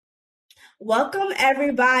Welcome,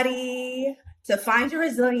 everybody, to Find Your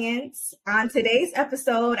Resilience. On today's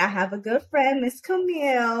episode, I have a good friend, Miss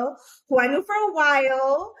Camille, who I knew for a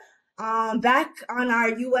while, back on our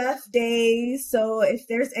UF days. So if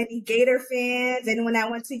there's any Gator fans, anyone that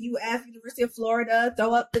went to UF, University of Florida,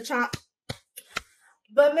 throw up the chop.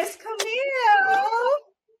 But Miss Camille,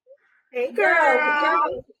 Hey,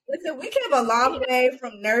 girl, listen, we came a long way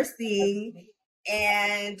from nursing.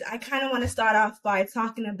 And I kind of want to start off by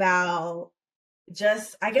talking about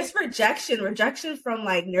just, I guess, rejection from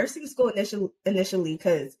like nursing school initially,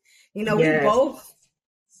 because, we both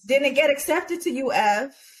didn't get accepted to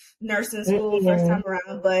UF nursing school first time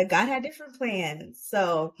around, but God had different plans.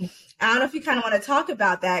 So I don't know if you kind of want to talk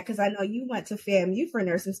about that, because I know you went to FAMU for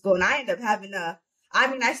nursing school, and I ended up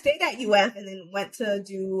I stayed at UF and then went to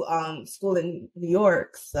do school in New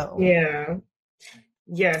York. So yeah.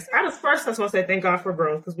 Yes, I just want to say thank God for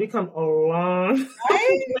growth, because we come a long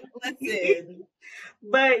right? Listen.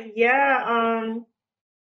 But yeah,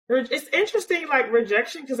 it's interesting, like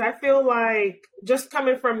rejection, because I feel like just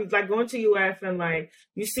coming from like going to UF and like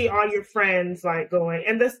you see all your friends like going,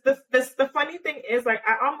 and the funny thing is, like,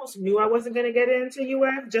 I almost knew I wasn't going to get into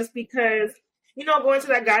UF just because, going to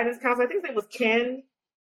that guidance counselor, I think his name was Ken.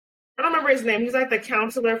 I don't remember his name. He's like the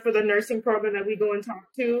counselor for the nursing program that we go and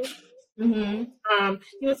talk to. He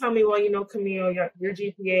would tell me, well, Camille, your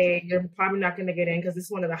GPA, you're probably not going to get in because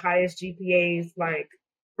it's one of the highest GPAs, like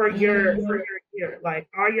for your year. Like,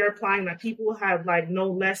 all you're applying, like people have like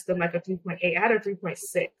no less than like a 3.8. I had a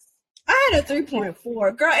 3.6. I had a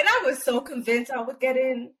 3.4, girl, and I was so convinced I would get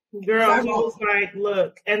in. Girl, he was like,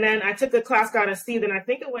 look, and then I took a class, got a C, then I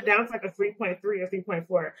think it went down to like a 3.3 or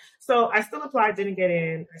 3.4. So I still applied, didn't get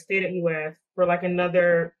in. I stayed at UF for like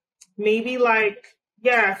another,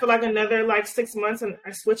 for like another like 6 months, and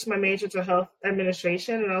I switched my major to health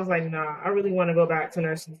administration, and I was like, nah, I really want to go back to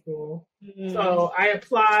nursing school. So I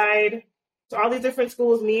applied to all these different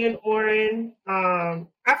schools. Me and Oren,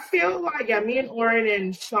 I feel like, me and Oren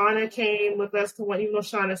and Shauna came with us to one, even though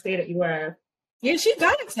Shauna stayed at UF. Yeah, she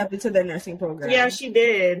got accepted to the nursing program. Yeah, she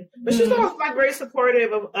did. But she's always like very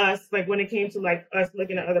supportive of us, like when it came to like us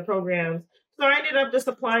looking at other programs. So I ended up just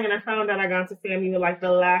applying, and I found out I got into FAMU like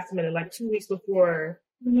the last minute, like 2 weeks before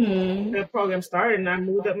the program started, and I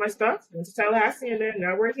moved up my stuff, went to Tallahassee, and then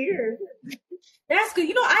now we're here. That's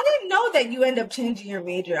good. I didn't know that you ended up changing your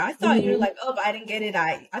major. I thought you were like, oh, but I didn't get it.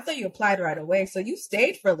 I thought you applied right away. So you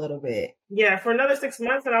stayed for a little bit. Yeah, for another 6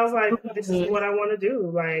 months, and I was like, this is what I want to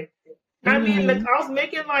do. Like, I mean, like, I was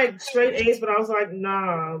making like straight A's, but I was like,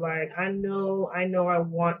 nah, like I know I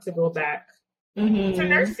want to go back to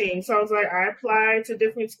nursing. So I was like, I applied to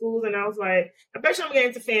different schools, and I was like, I bet you I'm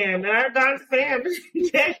getting to FAM, and I got into FAM.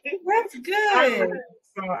 That's good.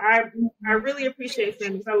 So I really appreciate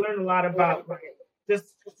FAM, because I learned a lot about like just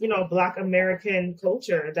Black American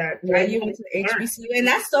culture that right. You went to HBCU, and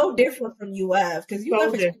that's so different from UF, because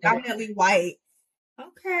UF is predominantly white.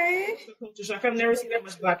 Okay. Like, I've never seen that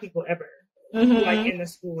much Black people ever, like in the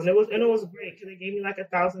school, and it was great, because they gave me like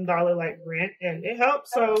 $1,000 like grant, and it helped.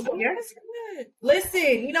 So yes. Good.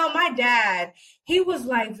 Listen, my dad, he was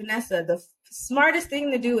like, Vanessa, the smartest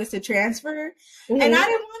thing to do is to transfer, and I didn't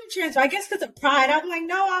want to transfer. I guess because of pride. I'm like,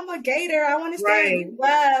 no, I'm a Gator. I want to stay in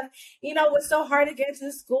UF. It was so hard to get into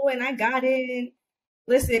the school, and I got in.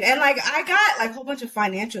 Listen, and like I got like a whole bunch of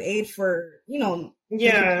financial aid for,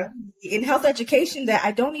 in health education that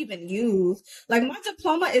I don't even use. Like, my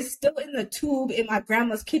diploma is still in the tube in my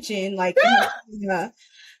grandma's kitchen, like,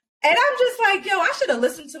 and I'm just like, yo, I should have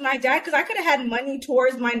listened to my dad, because I could have had money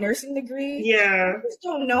towards my nursing degree. Yeah. I just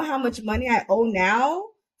don't know how much money I owe now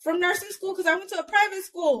from nursing school, because I went to a private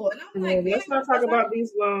school, and I'm like, let's not talk about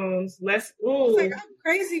these loans. Let's like, I'm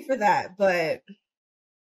crazy for that, but.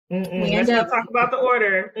 Let's not talk about the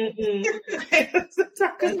order. Let's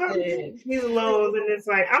talk about these loans, and it's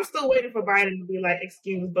like, I'm still waiting for Biden to be like,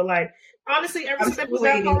 excuse, but like, honestly, ever since that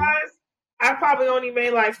pause, I probably only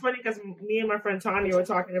made like, funny because me and my friend Tanya were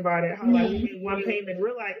talking about it, how like we made one payment.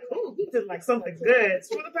 We're like, oh, we did like something good.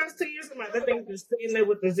 So for the past 2 years, that thing's been sitting there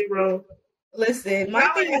with the zero. Listen, my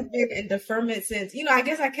thing has been in deferment since, I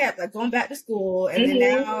guess I kept like going back to school, and then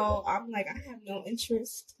now I'm like, I have no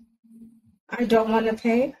interest. I don't want to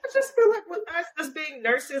pay. I just feel like with us just being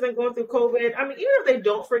nurses and going through COVID, I mean, even if they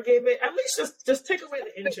don't forgive it, at least just take away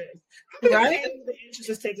the interest. Right? The interest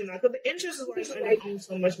is taken out, because the interest is why I'm making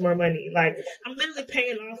so much more money. Like, I'm literally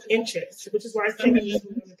paying off interest, which is why it's taking me so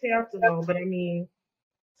long to pay off the loan. But I mean,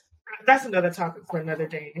 that's another topic for another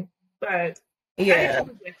day. But yeah,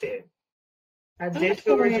 I did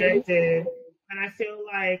feel rejected. And I feel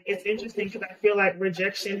like it's interesting, because I feel like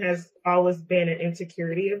rejection has always been an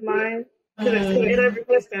insecurity of mine. Because it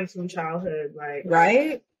everything stems from childhood. Like,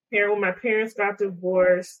 right. when my parents got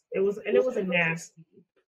divorced, it was a nasty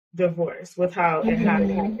divorce with how it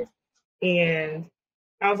happened. And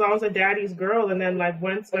I was always a daddy's girl. And then, like,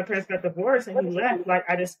 once my parents got divorced and he left, like,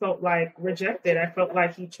 I just felt like rejected. I felt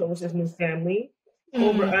like he chose his new family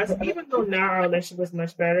over us, even though now our relationship was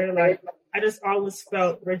much better. Like, I just always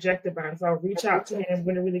felt rejected by him. So I'll reach out to him,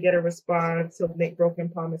 wouldn't really get a response. He'll make broken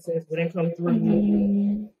promises, wouldn't come through.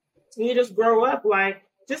 And you just grow up, like,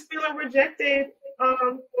 just feeling rejected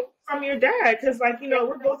from your dad. Because, like,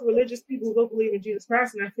 we're both religious people who don't believe in Jesus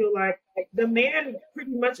Christ. And I feel like the man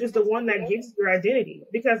pretty much is the one that gives your identity.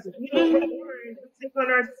 Because, we're born to take on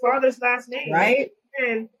our father's last name. Right.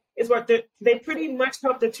 And is what they pretty much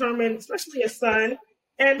help determine, especially a son,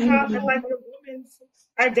 and how and like your woman's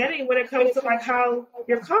identity when it comes to like how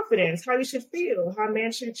your confidence, how you should feel, how a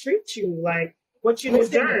man should treat you, like what you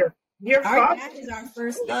deserve. Your father is our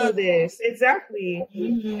first love. This exactly,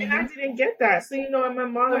 and I didn't get that. So and my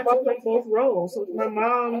mom had to play both roles. So my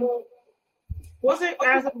mom wasn't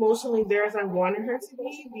as emotionally there as I wanted her to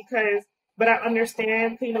be but I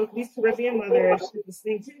understand, these Caribbean mothers, she was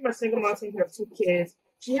pretty much single mom, taking care of 2 kids.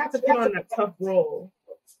 She had to put on that tough role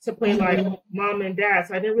to play like mom and dad.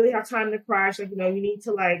 So I didn't really have time to cry. She's like, you need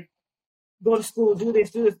to like go to school, do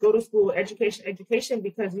this, go to school, education,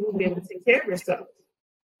 because you need to be able to take care of yourself.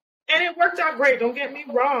 And it worked out great. Don't get me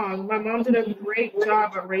wrong. My mom did a great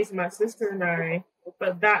job of raising my sister and I.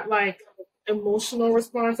 But that like emotional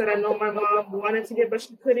response that I know my mom wanted to give, but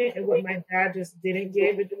she couldn't, and what my dad just didn't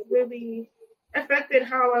give, it just really affected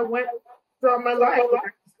how I went throughout my life. Like,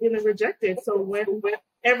 I was feeling rejected. So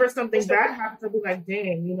whenever something bad happens, I'll be like,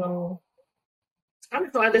 dang, I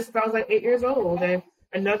just feel like this since I was like 8 years old, and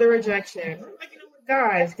another rejection. I'm like, what,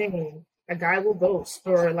 guys, dang, a guy will ghost,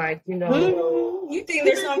 or like, you think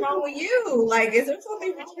there's something wrong with you? Like, is there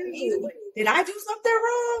something wrong with you? Did I do something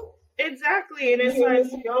wrong? Exactly. And it's like,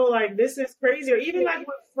 like, this is crazy. Or even like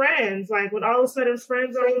with friends, like when all of a sudden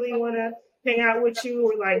friends don't really want to hang out with you,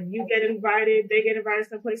 or like you get invited, they get invited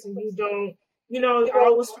someplace and you don't. I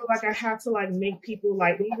always feel like I have to like make people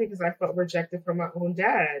like me because I felt rejected from my own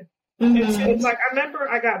dad. And so, like, I remember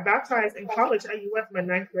I got baptized in college at UF my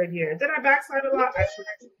 9th grade year. Did I backslide a lot?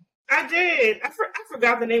 I did. I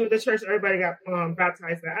forgot the name of the church everybody got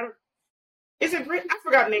baptized at. I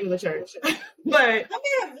forgot the name of the church. But I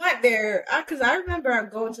may have went there because I remember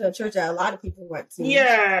going to a church that a lot of people went to.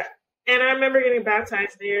 Yeah. And I remember getting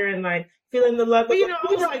baptized there and like feeling the love. But I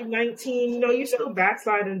was like 19, you still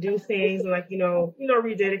backslide and do things and like,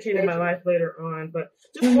 rededicated my life later on. But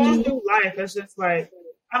just going through life, it's just like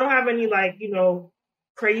I don't have any like,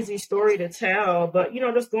 crazy story to tell, but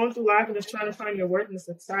just going through life and just trying to find your worth in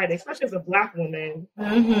society, especially as a Black woman,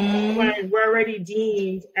 when we're already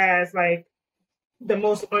deemed as like the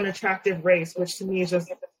most unattractive race, which to me is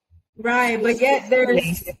just right. But yet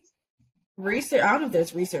there's research. I don't know if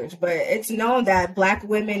there's research, but it's known that Black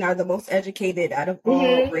women are the most educated out of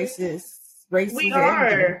all races. We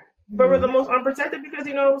are. But we're the most unprotected because,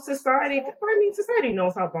 society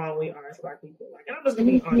knows how born we are as Black people. Like, and I'm just gonna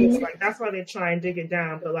be honest, like, that's why they try and dig it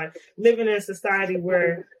down. But, like, living in a society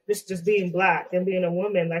where just being Black and being a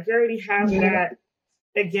woman, like, you already have that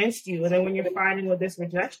against you. And then when you're fighting with this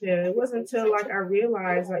rejection, it wasn't until, like, I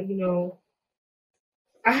realized, like,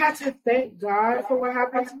 I had to thank God for what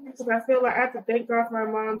happened to me because I feel like I have to thank God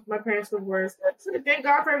for my parents' divorce. So to thank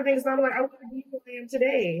God for everything because I'm like, I wouldn't be who I am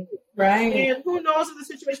today. Right. And who knows if the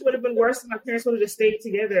situation would have been worse if my parents would have just stayed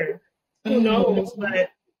together. Who knows?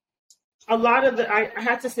 But a lot of I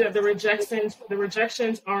had to say that the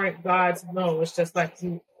rejections aren't God's no. It's just like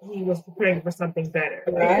he was preparing for something better.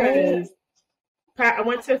 Right. Because I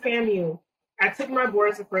went to FAMU. I took my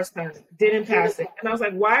boards the first time, didn't pass it. And I was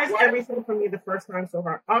like, why is everything for me the first time so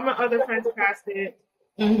hard? All my other friends passed it.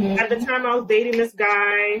 At the time, I was dating this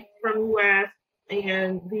guy from UF,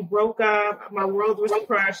 and we broke up. My world was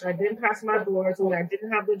crushed. I didn't pass my boards, and I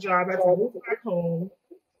didn't have the job. I had to move back home,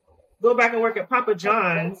 go back and work at Papa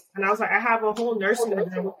John's. And I was like, I have a whole nursing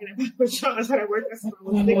degree working at Papa John's that I worked at since I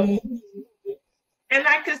was 16. And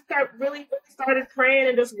I started praying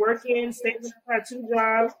and just working, staying. I had 2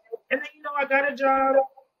 jobs. And then, I got a job,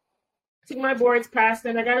 took my boards, passed,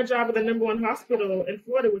 and I got a job at the #1 hospital in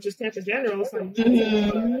Florida, which is Tampa General. So I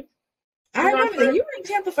remember that. You were in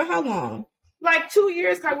Tampa for how long? Like 2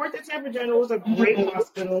 years. I worked at Tampa General. It was a great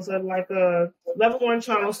hospital. It was like a level 1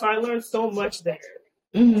 trauma. So I learned so much there.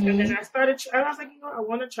 And then I was like, I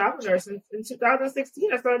want to travel nurse. And in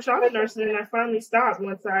 2016, I started travel nursing, and I finally stopped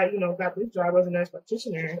once I, got this job as a nurse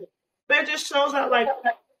practitioner. But it just shows that, like,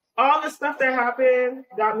 all the stuff that happened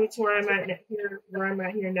got me to where I'm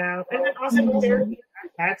at here now. And then also the therapy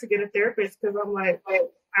had to get a therapist because I'm like,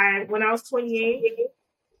 when I was 28,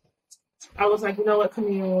 I was like, you know what,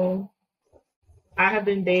 Camille, I have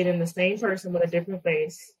been dating the same person with a different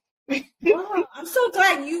face. Well, I'm so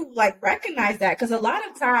glad you like recognize that, because a lot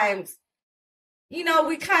of times, we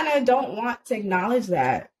kind of don't want to acknowledge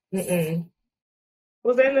that.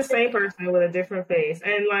 Was in the same person with a different face,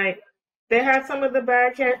 and like they had some of the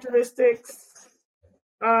bad characteristics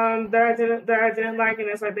that I didn't like, and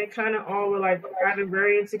it's like they kind of all were like either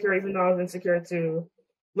very insecure, even though I was insecure too.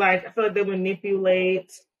 Like I feel like they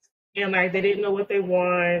manipulate, and like they didn't know what they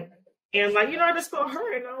want, and like I just felt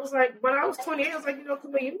hurt, and I was like, when I was 28, I was like,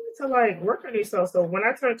 Camille, you need to like work on yourself. So when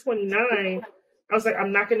I turned 29, I was like,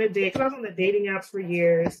 I'm not gonna date, because I was on the dating apps for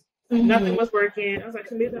years. Nothing was working. I was like,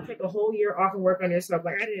 Camille, gonna take a whole year off and work on yourself.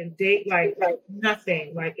 Like I didn't date, like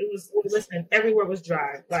nothing. Like it was, listen, everywhere was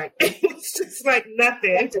dry. Like it was just like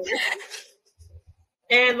nothing.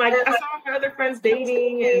 And like I saw my other friends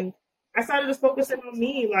dating, and I started just focusing on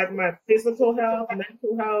me, like my physical health,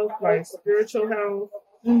 mental health, like spiritual health.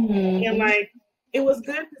 And like it was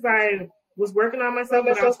good because I was working on myself,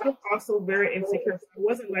 but I was also very insecure. So I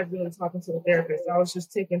wasn't like really talking to a therapist. I was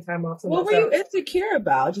just taking time off to myself. What were you insecure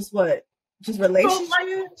about? Just what? Just relationships?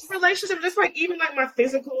 So, like, just like even like my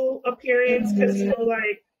physical appearance, because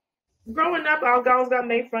like growing up, I always got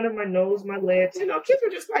made fun of my nose, my lips. Kids were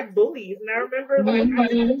just like bullies, and I remember like I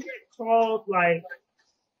didn't get called like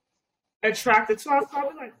attracted. So I was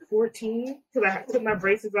probably like 14 because I took my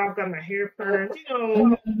braces off, got my hair permed,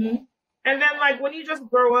 And then, like, when you just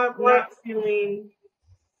grow up not feeling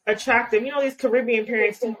attractive, these Caribbean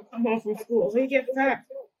parents come home from school, they get fat.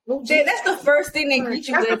 That's the first thing they greet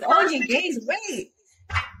you with. Oh, you gained weight.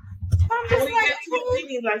 I'm just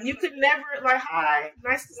like, you could never, like, hi,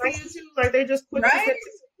 nice to see you too. Like, they just put you,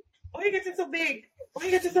 oh, you get so big. Oh,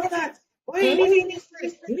 you get so fat. Oh, you need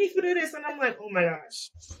to do this. And I'm like, oh my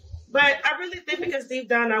gosh. But I really think because deep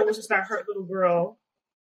down I was just that hurt little girl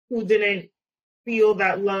who didn't feel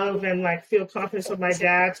that love and like feel confidence with my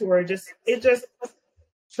dad, to where it just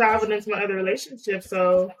traveled into my other relationships.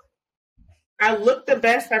 So I looked the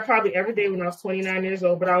best I probably ever did when I was 29 years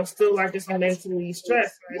old, but I was still like just mentally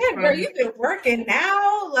stressed. Yeah, girl, you've been working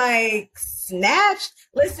now, like snatched.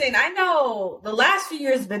 Listen, I know the last few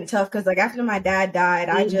years have been tough because like after my dad died,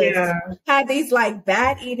 I just had these like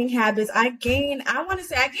bad eating habits. I gained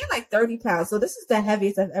like 30 pounds. So this is the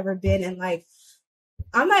heaviest I've ever been. And like,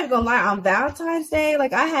 I'm not even gonna lie, on Valentine's Day,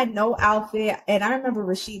 like I had no outfit, and I remember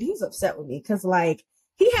Rashid, he was upset with me because like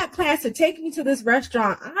he had plans to take me to this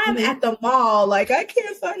restaurant. I'm at the mall, like I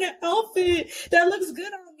can't find an outfit that looks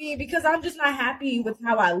good on me because I'm just not happy with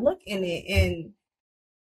how I look in it. And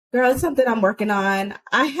girl, it's something I'm working on.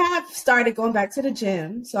 I have started going back to the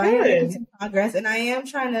gym, so I am making some progress, and I am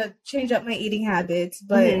trying to change up my eating habits,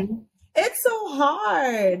 but it's so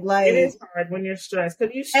hard. Like it is hard when you're stressed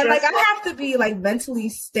because and like I have to be like mentally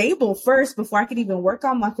stable first before I can even work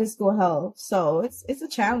on my physical health. So it's a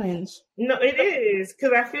challenge. No, it is,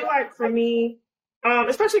 because I feel like for me,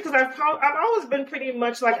 especially because I've always been pretty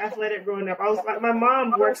much like athletic growing up. I was like, my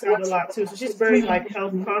mom works out a lot too, so she's very like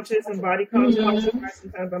health conscious and body conscious.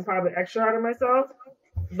 Sometimes I'm probably extra hard on myself,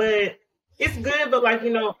 but it's good. But like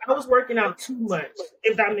I was working out too much,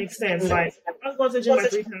 if that makes sense. Like I was going to the gym like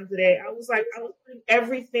 3 times a day. I was doing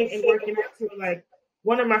everything and working out to like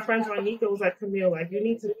one of my friends on Nico was like, Camille, like you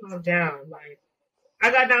need to calm down. Like I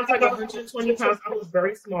got down to like 120 pounds. I was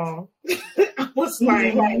very small. I was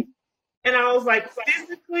like, and I was like,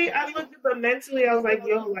 physically I looked good, but mentally I was like,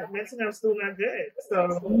 yo, like mentally I'm still not good.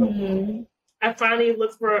 So I finally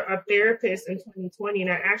looked for a therapist in 2020,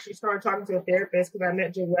 and I actually started talking to a therapist because I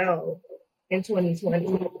met Joelle in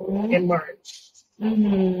 2020 in March.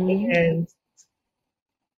 And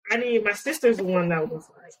my sister's the one that was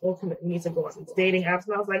like, ultimately need to go on these dating apps.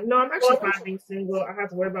 And I was like, no, I'm actually fine being single. I don't have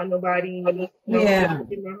to worry about nobody. In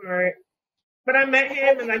my heart. But I met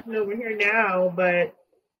him, and like, we're here now. But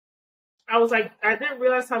I was like, I didn't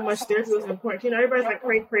realize how much therapy was important. Everybody's like,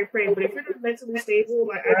 pray. But if you're not mentally stable,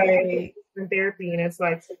 like I think in therapy, and it's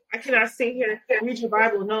like, I cannot sit here and read your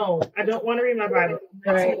Bible. No, I don't want to read my Bible.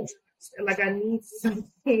 Right. Like I need something.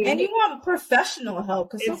 And you want professional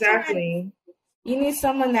help. Exactly. You need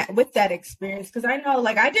someone that with that experience, because I know,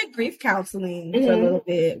 like, I did grief counseling for a little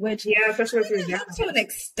bit, which especially if you're down to an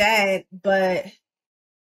extent, but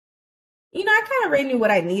I kind of already knew what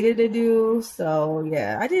I needed to do. So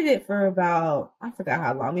yeah, I did it for about, I forgot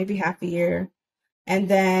how long, maybe half a year, and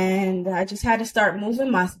then I just had to start moving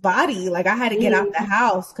my body. Like I had to get out the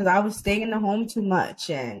house because I was staying in the home too much,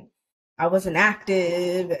 and I wasn't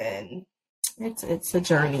active, and it's a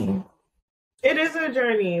journey. It is a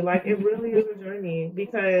journey. Like, it really is a journey,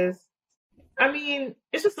 because I mean,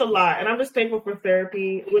 it's just a lot. And I'm just thankful for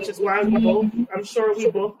therapy, which is why I'm sure we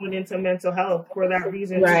both went into mental health for that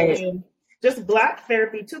reason. Right. Too. And just Black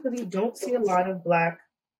therapy too, because you don't see a lot of Black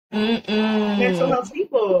mental health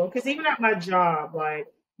people. Because even at my job, like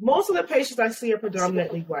most of the patients I see are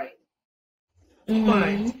predominantly white.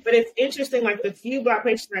 Fine. But it's interesting, like the few Black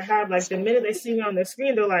patients I have, like the minute they see me on the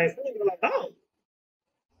screen, they're like, oh,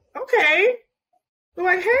 okay. They're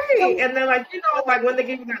like, hey. And then, like, like when they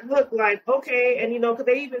give you that look, like, okay. And, because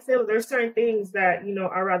they even say that there's certain things that,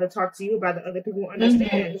 I'd rather talk to you about that other people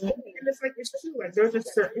understand. And it's like, it's true. Like, there's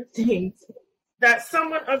just certain things that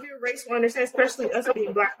someone of your race will understand, especially us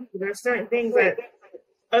being Black people. There's certain things that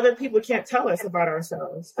other people can't tell us about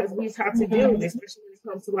ourselves because we've had to deal with, especially when it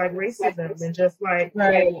comes to, like, racism and just, like,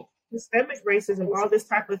 systemic racism, all this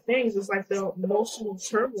type of things. It's like the emotional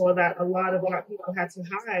turmoil that a lot of Black people had to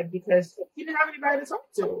hide because you didn't have anybody to talk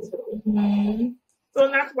to. So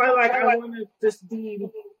that's why, like, I want to just be,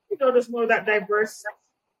 just more of that diverse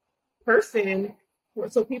person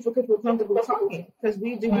so people can feel comfortable talking because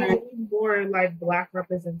we do need more, like, Black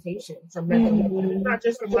representation from mental health. It's not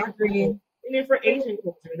just for Black people. They need it for Asian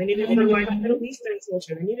culture. They need it for, like, Middle Eastern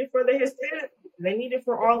culture. They need it for the Hispanic. They need it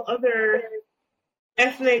for all other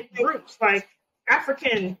ethnic groups, like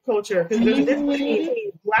African culture, because there's a difference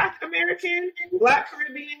between Black American, Black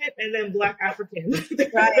Caribbean, and then Black African.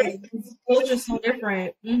 Right. Culture's so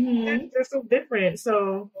different. They're so different.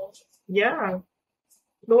 So, yeah.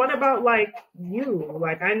 But what about, like, you?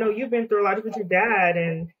 Like, I know you've been through a lot with your dad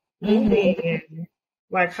and moving, and,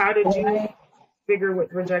 like, how did you figure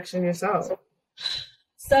with rejection yourself?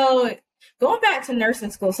 So, going back to nursing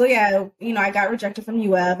school. So yeah, I got rejected from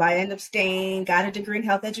UF. I ended up staying, got a degree in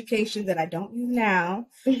health education that I don't use now.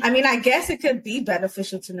 I mean, I guess it could be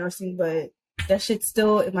beneficial to nursing, but that shit's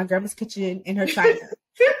still in my grandma's kitchen in her china.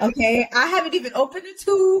 Okay. I haven't even opened a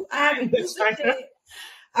tube. I haven't used it.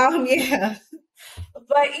 Yeah.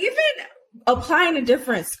 But even applying to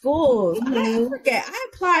different schools, I forget, I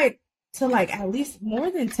applied to like at least more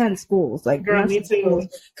than 10 schools, like girl, me too.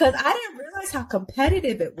 Because I didn't realize how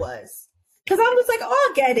competitive it was. Because I was like, oh,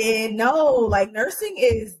 I'll get in. No, like nursing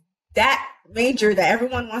is that major that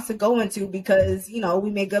everyone wants to go into because, we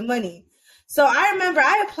make good money. So I remember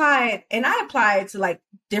I applied to like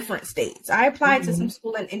different states. I applied to some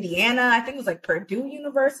school in Indiana. I think it was like Purdue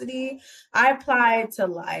University. I applied to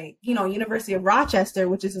like, University of Rochester,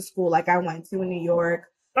 which is a school like I went to in New York.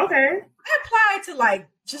 Okay. I applied to like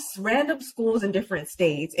just random schools in different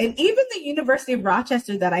states. And even the University of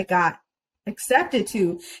Rochester that I got accepted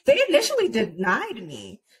to, they initially denied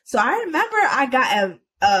me. So I remember I got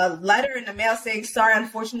a letter in the mail saying, sorry,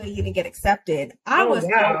 unfortunately you didn't get accepted. I was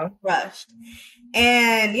so rushed.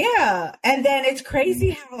 And and then it's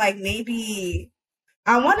crazy how like maybe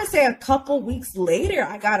I want to say a couple weeks later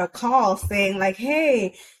I got a call saying like,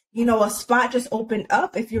 hey, a spot just opened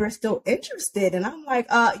up if you were still interested. And I'm like,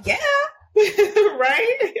 yeah.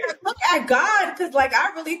 Right? Look at God, because like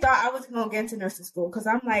I really thought I was gonna get into nursing school because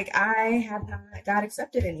I'm like I have not got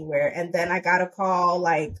accepted anywhere, and then I got a call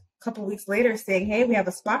like a couple weeks later saying, "Hey, we have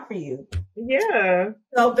a spot for you." Yeah.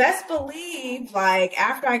 So best believe, like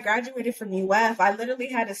after I graduated from UF, I literally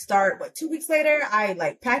had to start. 2 weeks later, I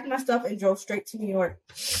like packed my stuff and drove straight to New York.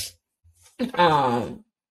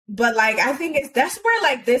 But like I think that's where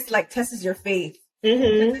like this like tests your faith.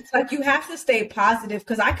 It's like you have to stay positive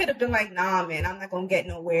because I could have been like, nah, man, I'm not gonna get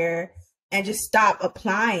nowhere and just stop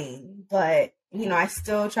applying. But I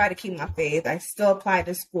still try to keep my faith. I still apply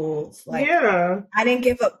to schools. Like, I didn't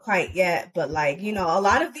give up quite yet, but like, a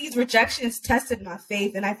lot of these rejections tested my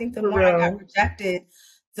faith, and I think the more I got rejected,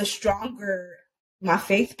 the stronger my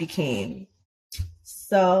faith became.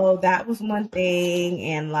 So that was one thing,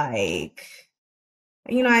 and like.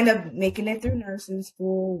 I ended up making it through nursing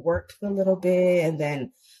school, worked for a little bit, and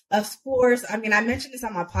then, of course, I mean, I mentioned this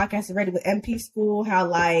on my podcast already with MP school, how,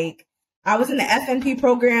 like, I was in the FNP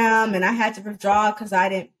program, and I had to withdraw because I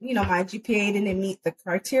didn't, my GPA didn't meet the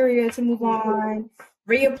criteria to move on,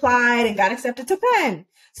 reapplied, and got accepted to Penn.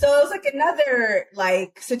 So it was, like, another,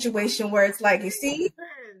 like, situation where it's like, you see?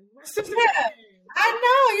 I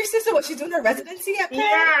know, your sister, what, she's doing her residency at Penn?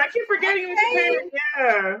 Yeah, I keep forgetting you Penn,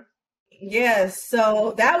 yeah. Yes,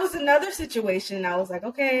 so that was another situation. I was like,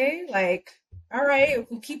 okay, like, all right,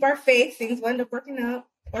 if we keep our faith, things will end up working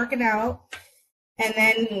out. And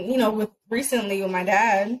then, recently with my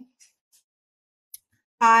dad,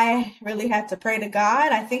 I really had to pray to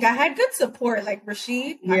God. I think I had good support, like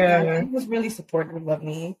Rashid. My dad, he was really supportive of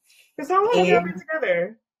me. Because how long have y'all been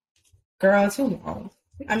together? Girl, too long.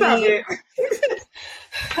 I mean,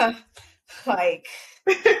 like,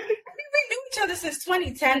 we knew each other since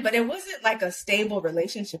 2010, but it wasn't like a stable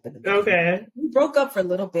relationship in the beginning. Okay. We broke up for a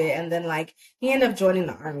little bit, and then like he ended up joining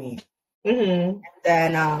the army. Mm-hmm.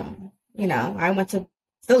 And then you know, I went to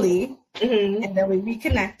Philly, and then we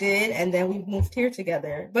reconnected, and then we moved here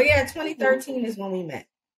together. But yeah, 2013 is when we met.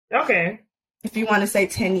 Okay. If you want to say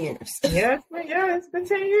 10 years. Yeah, it's been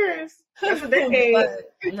 10 years. That's a decade.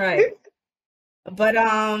 Right. But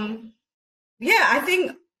yeah, I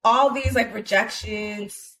think all these like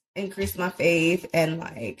rejections increased my faith, and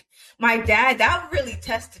like my dad, that really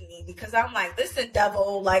tested me because I'm like, listen,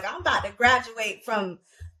 devil, like I'm about to graduate from,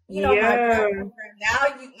 you know, my grandmother.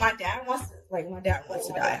 Now my dad wants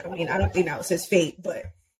to die. I mean, I don't think that was his fate, but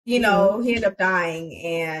you know, he ended up dying,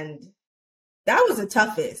 and that was the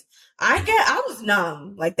toughest. I was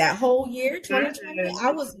numb like that whole year, 2020.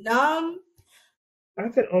 I was numb. I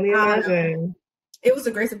could only imagine. It was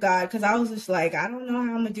the grace of God because I was just like, I don't know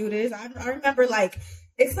how I'm gonna do this. I remember like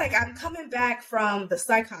it's like I'm coming back from the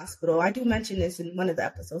psych hospital. I do mention this in one of the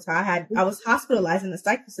episodes. I was hospitalized in the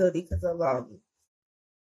psych facility because of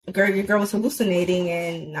your girl was hallucinating,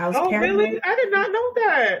 and I was paranoid. Really? I did not know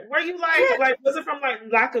that. Were you like was it from like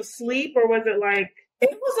lack of sleep, or was it like?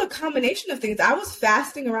 It was a combination of things. I was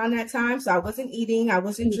fasting around that time, so I wasn't eating, I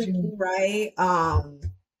wasn't drinking right.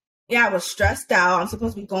 Yeah, I was stressed out. I'm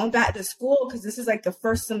supposed to be going back to school because this is like the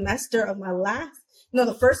first semester of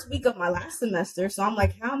the first week of my last semester. So I'm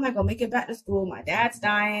like, how am I gonna make it back to school? My dad's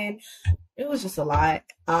dying. It was just a lot.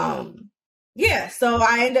 Yeah, so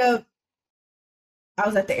I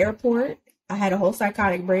was at the airport. I had a whole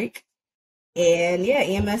psychotic break. And yeah,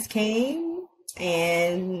 EMS came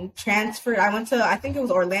and transferred. I went to, I think it was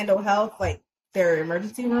Orlando Health, like their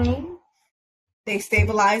emergency room. They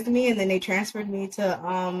stabilized me, and then they transferred me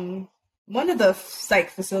to one of the psych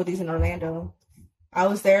facilities in Orlando. I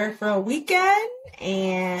was there for a weekend,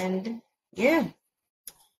 and yeah,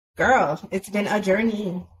 girl, it's been a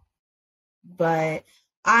journey. But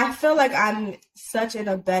I feel like I'm such in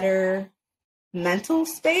a better mental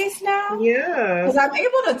space now. Yeah. Because I'm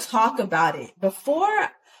able to talk about it. Before,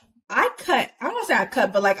 I won't say I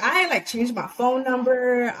cut, but like I like changed my phone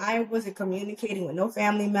number. I wasn't communicating with no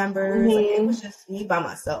family members. Like, it was just me by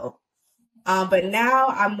myself. But now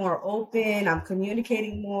I'm more open. I'm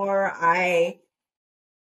communicating more. I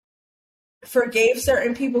forgave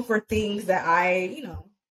certain people for things that I, you know,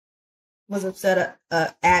 was upset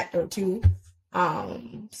at or to.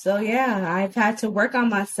 So yeah, I've had to work on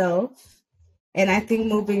myself. And I think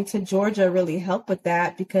moving to Georgia really helped with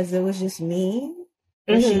that because it was just me.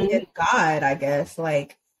 She and God, I guess,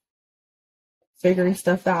 like figuring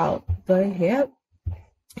stuff out. But yep.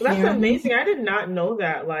 That's amazing. I did not know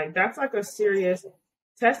that. Like, that's like a serious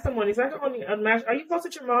testimony. So I can only imagine. Are you close to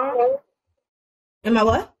your mom? Am I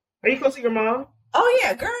what? Are you close to your mom? Oh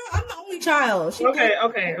yeah, girl. I'm the only child. She okay.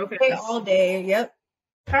 All day. Yep.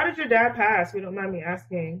 How did your dad pass? If you don't mind me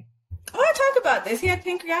asking. Oh, I talk about this. He had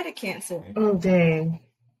pancreatic cancer. Oh dang.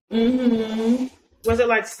 Mm-hmm. Was it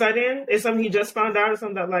like sudden? Is something he just found out, or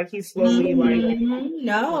something that like he slowly like?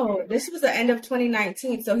 No, this was the end of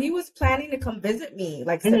 2019. So he was planning to come visit me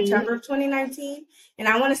like September of 2019, and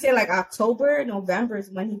I want to say like October, November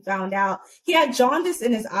is when he found out he had jaundice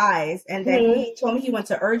in his eyes, and then he told me he went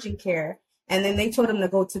to urgent care, and then they told him to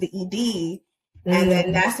go to the ED, and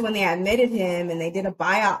then that's when they admitted him, and they did a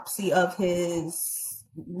biopsy of his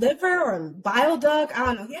liver or bile duct. I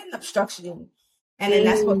don't know. He had an obstruction. And then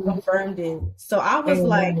that's what confirmed it. So I was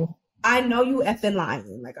like, I know you effing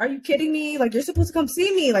lying. Like, are you kidding me? Like, you're supposed to come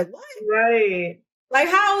see me. Like, what? Right. Like,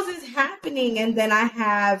 how is this happening? And then I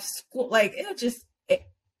have school. Like, it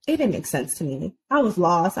didn't make sense to me. I was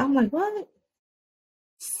lost. I'm like, what?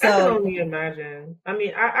 So, I can only imagine. I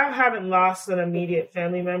mean, I haven't lost an immediate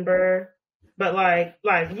family member. But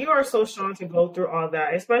like you are so strong to go through all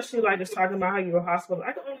that, especially like just talking about how you were hospital.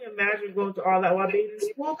 I can only imagine going through all that while being in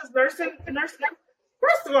school because nursing.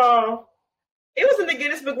 First of all, it was in the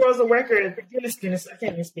Guinness Book World Records. Guinness. I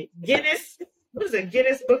can't even speak. Guinness. What is it?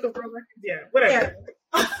 Guinness Book of World Records. Yeah, whatever.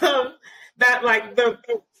 Yeah. That like the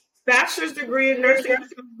bachelor's degree in nursing is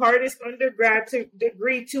the hardest undergrad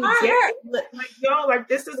degree to get. Like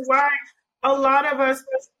this is why a lot of us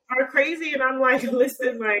are crazy. And I'm like,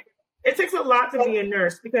 listen, like. It takes a lot to be a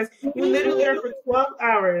nurse because you literally are for 12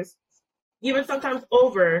 hours, even sometimes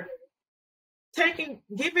over,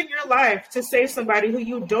 giving your life to save somebody who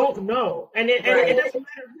you don't know. And it doesn't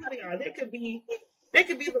matter who they are. They could be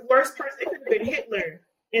the worst person. It could have been Hitler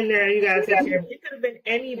in there. You got to take care of it. It could have been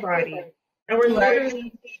anybody. And we're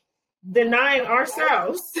literally denying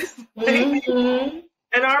ourselves and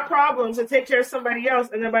our problems to take care of somebody else.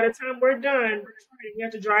 And then by the time we're done, we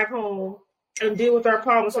have to drive home and deal with our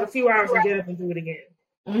problems for a few hours and get up and do it again.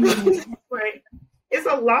 Mm-hmm. Like, it's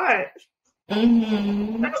a lot.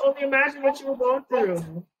 Mm-hmm. I can only imagine what you were going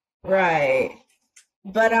through. Right.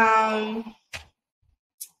 But I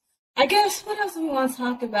guess what else do we want to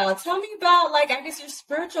talk about? Tell me about like I guess your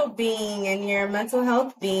spiritual being and your mental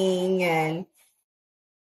health being and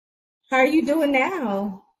how are you doing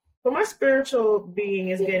now? But my spiritual being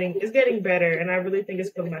is getting better, and I really think it's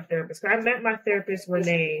because of my therapist. I met my therapist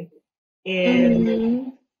Renee in Mm-hmm.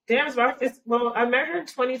 damn well, I met her in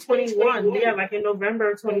 2021. Yeah, like in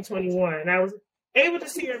November of 2021. And I was able to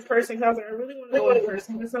see her in person because I was like, I really want to go in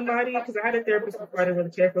person with somebody because I had a therapist before I didn't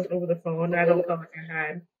really care for over the phone. And I don't feel like I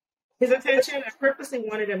had his attention. I purposely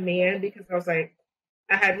wanted a man because I was like,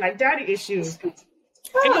 I had like daddy issues. And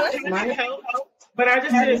Oh, he that's kind of nice. helped, but I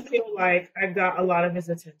just didn't feel like I got a lot of his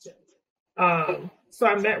attention. So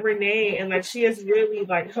I met Renee, and like she has really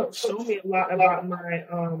like helped show me a lot about my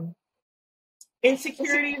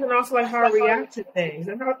insecurities and also like how I react to things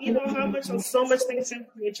and how how much so much things happen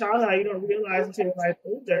from your childhood you don't realize until you're like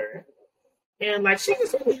older. And like she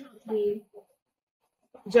just really helped me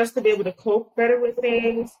just to be able to cope better with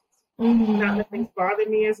things, not let things bother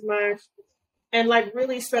me as much, and like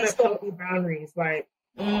really set up healthy boundaries, like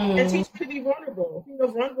and teach me to be vulnerable.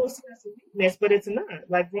 Vulnerable is a weakness, but it's not.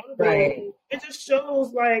 Like vulnerable, Right. it just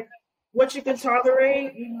shows like what you can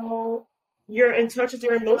tolerate. You're in touch with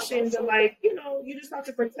your emotions, and like you just have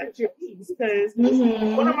to protect your peace. Because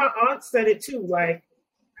one of my aunts said it too. Like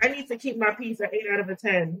I need to keep my peace at 8 out of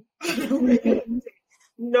 10.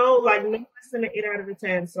 No, like no less than an 8 out of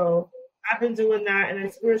 10. So I've been doing that, and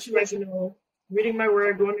then spiritually, like reading my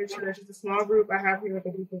word, going to church. It's a small group I have here with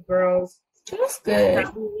a group of girls. That's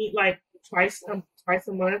good. We meet like twice a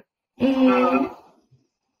month. Mm-hmm.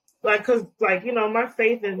 Like, cause like my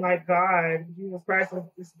faith in like God, Jesus Christ,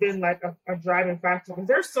 has been like a driving factor. And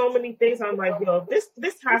there's so many things I'm like, yo, this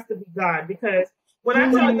has to be God. Because when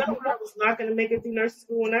I tell you I was not going to make it through nursing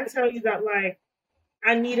school, when I tell you that like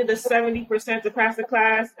I needed a 70% to pass the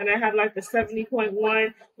class, and I had like the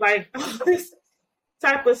 70.1, like this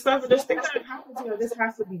type of stuff, and there's things that happen to you. This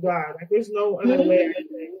has to be God. Like, there's no other way I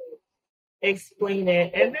can explain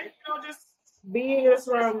it. And then just being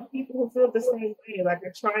around people who feel the same way. Like I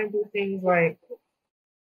try and do things like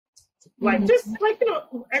just like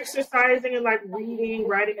exercising and like reading,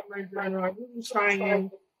 writing in my journal. I really try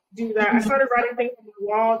and do that. I started writing things on the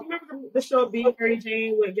wall. Do you remember the show Being Mary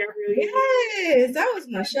Jane with Gabrielle? Yes, that was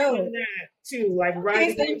my show. Doing that too, like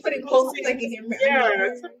writing. Okay, so you're putting quotes like in your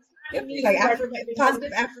like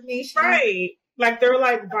positive affirmation. Right. Like they're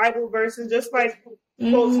like Bible verses, just like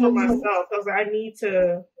quotes for myself. I was like, I need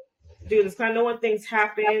to do this. I know when things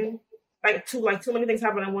happen, like too many things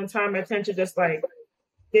happen at one time, I tend to just like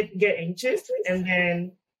get anxious, and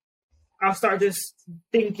then I'll start just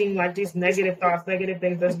thinking like these negative thoughts, negative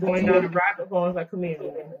things that's going down the rabbit hole. It's like, come here,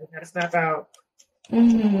 I gotta snap out.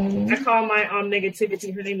 I call my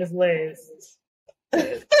negativity. Her name is Liz.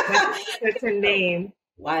 That's her name.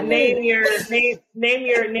 Why name your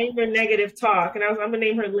negative talk, and I'm gonna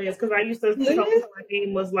name her Liz because I used to tell her my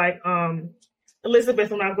name was like Elizabeth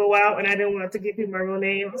when I go out, and I didn't want to give people my real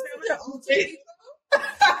name.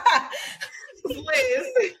 Liz.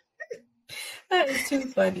 That is too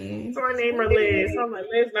funny. So I named her Liz. So I'm like,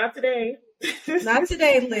 Liz, not today. Not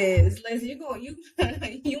today, Liz. Liz, you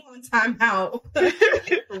on timeout.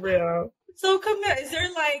 For real. So Camille, is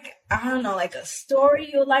there like, I don't know, like a story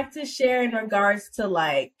you would like to share in regards to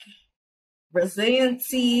like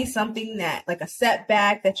resiliency, something that like a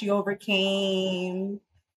setback that you overcame?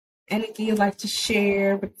 Anything you'd like to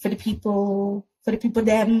share for the people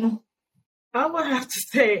them? I would have to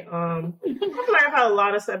say, I feel like I've had a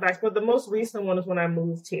lot of setbacks, but the most recent one is when I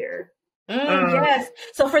moved here. Yes.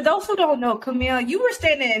 So for those who don't know, Camille, you were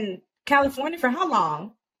staying in California for how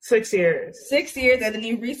long? 6 years. 6 years, and then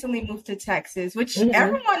you recently moved to Texas, which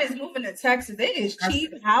everyone is moving to Texas. It is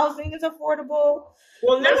cheap. Housing is affordable.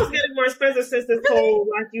 Well, now it's getting more expensive since this whole,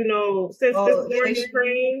 since this war in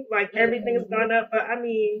Ukraine, like everything has gone up. But I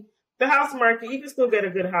mean, the house market, you can still get a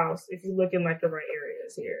good house if you look in like the right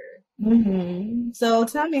areas here. So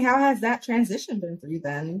tell me, how has that transition been for you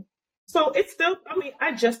then? So it's still,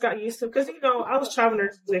 I just got used to it because, I was travel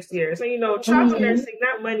nursing for 6 years. And, travel nursing,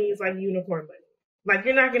 that money is like unicorn money. Like,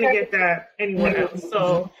 you're not going to get that anywhere else.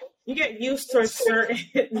 So you get used to a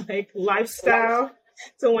certain, lifestyle.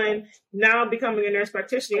 So when now becoming a nurse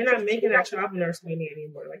practitioner, you're not making that travel nurse money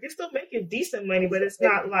anymore. Like, you're still making decent money, but it's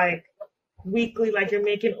not like weekly, like you're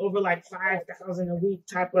making over like $5,000 a week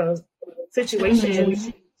type of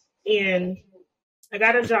situation. And I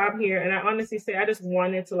got a job here, and I honestly say I just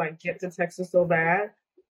wanted to like get to Texas so bad.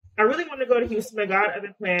 I really wanted to go to Houston. I got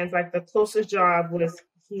other plans. Like the closest job was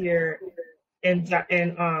here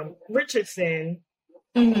and Richardson.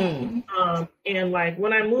 Mm-hmm. And like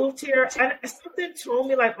when I moved here, something told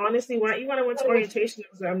me, like, honestly, when I went to orientation, I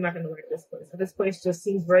was like, I'm not gonna like this place. This place just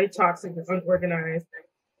seems very toxic and unorganized.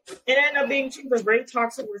 It ended up being a very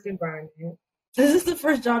toxic work environment. This is the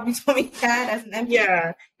first job you told me you had as an MP.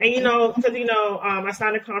 Yeah, and because I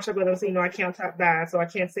signed a contract with them, so I can't talk bad, so I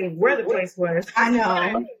can't say where the place was. I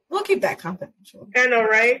know. We'll keep that confidential. I know,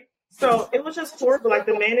 right? So it was just horrible. Like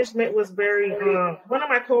the management was very. One of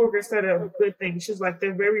my coworkers said a good thing. She was like,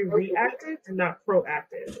 they're very reactive and not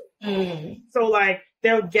proactive. So like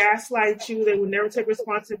they'll gaslight you. They would never take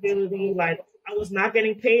responsibility. Like I was not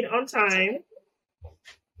getting paid on time.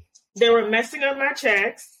 They were messing up my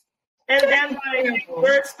checks. And then like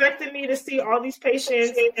they're expecting me to see all these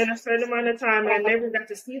patients in a certain amount of time, and I never got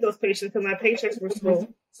to see those patients because my paychecks were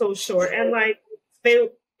so short. And like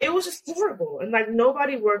it was just horrible. And like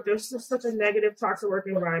nobody worked. There was just such a negative, toxic work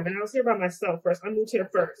environment. I was here by myself first. I moved here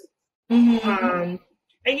first. And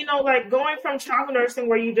like going from travel nursing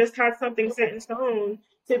where you just had something set in stone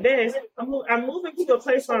to this, I'm moving to a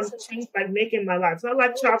place where I'm changed, like making my life. So I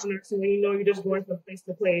like travel nursing where you're just going from place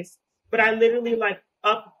to place. But I literally like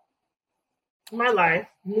up my life,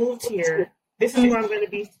 moved here. This is where I'm going to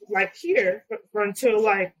be like here for until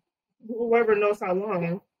like whoever knows how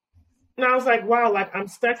long. And I was like, wow, like I'm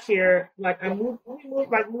stuck here. Like we moved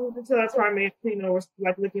into that apartment, we're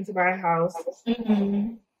like looking to buy a house.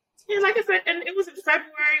 And like I said, and it was in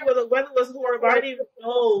February where the weather was horrible. I didn't even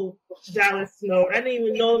know Dallas snowed. I didn't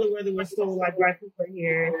even know the weather was so like right over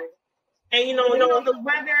here. And the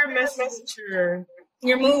weather messes with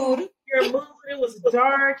your mood. It was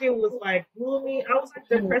dark. It was like gloomy. I was like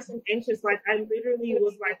depressed and anxious. Like I literally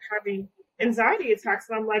was like having anxiety attacks.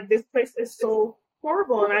 And I'm like, this place is so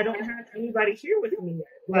horrible, and I don't have anybody here with me yet.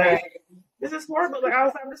 Like this is horrible. Like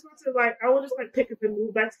I'm just about to like I will just like pick up and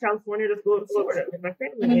move back to California to go to Florida with my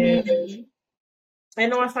family. And I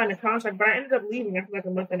know I signed a contract, but I ended up leaving after like a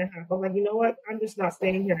month and a half. I'm like, you know what? I'm just not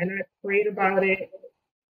staying here. And I prayed about it.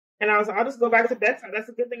 And I was like, I'll just go back to bedside. That's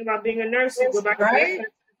a good thing about being a nurse. You go back to bedside and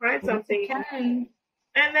find something.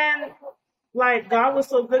 And then, like, God was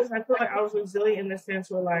so good because I feel like I was resilient in the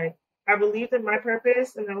sense where, like, I believed in my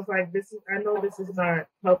purpose. And I was like, I know this is not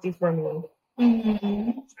healthy for me.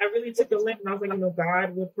 I really took a leap and I was like,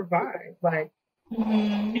 God would provide. Like,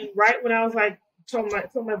 and right when I was like, told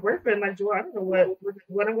my boyfriend, like, Joel, I don't know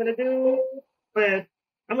what I'm going to do, but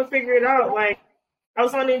I'm going to figure it out. Like, I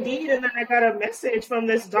was on Indeed, and then I got a message from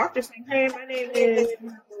this doctor saying, hey, my name is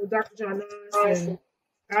Dr. John Knox, and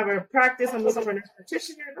I have a practice. I'm looking for a nurse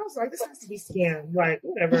practitioner. And I was like, this has to be scam. Like,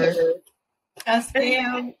 whatever. A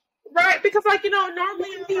scam. Right, because, like, normally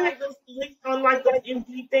on, like, those links on, like, the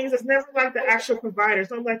Indeed things, it's never, like, the actual provider.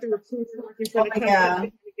 So I'm, like, the recruiter working for the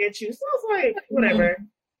company to get you. So I was like, whatever.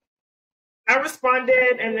 I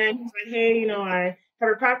responded, and then he's like, hey, I have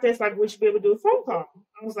a practice, like, would you be able to do a phone call?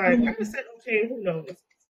 I was like, I just said, okay, who knows?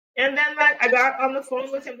 And then, like, I got on the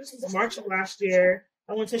phone with him. This was March of last year.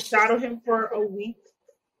 I went to shadow him for a week.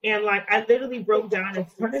 And, like, I literally broke down in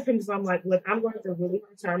front of him because I'm like, look, I'm going through a really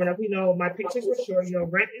hard time. And, my pictures were short.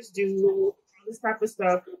 Rent is due, all this type of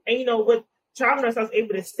stuff. And, with travel nurse, I was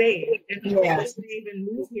able to save. And I was able to even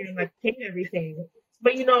move here and, like, pay everything.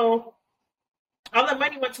 But, all the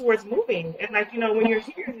money went towards moving. And, like, when you're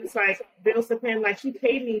here, it's like bills to pay. Like, he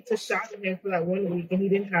paid me to shadow him for that 1 week, and he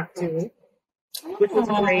didn't have to, which was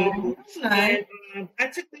great. Nice. And I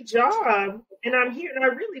took the job, and I'm here, and I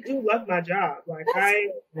really do love my job. Like, I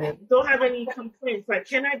don't have any complaints. Like,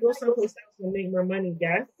 can I go someplace else and make more money?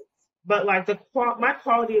 Yes. But, like, my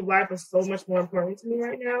quality of life is so much more important to me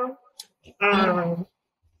right now.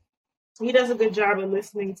 He does a good job of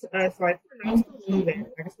listening to us. Like, I'm still moving.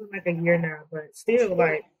 Like, it's been like a year now, but still,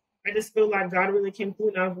 like, I just feel like God really came through,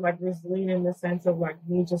 and I was like resilient in the sense of like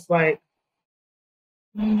me just like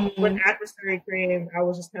when adversary came, I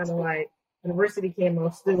was just kind of like adversity came. I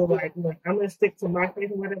was still like, look, I'm gonna stick to my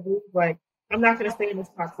faith and what I believe. Like, I'm not gonna stay in this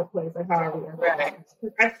toxic place. Like how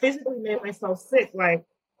I physically made myself sick. Like,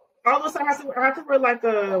 all of a sudden, I have to wear like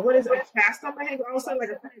a cast on my hand. All of a sudden,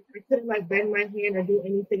 like I couldn't like bend my hand or do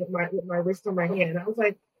anything with my wrist or my hand. And I was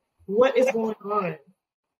like, what is going on?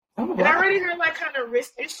 And I already had like kind of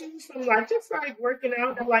wrist issues from like just like working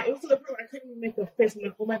out. And like it was to the point where I couldn't even make a fist. I'm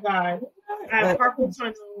like, oh my God, I have carpal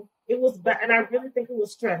tunnel. It was bad, and I really think it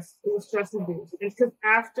was stress. It was stress induced. And because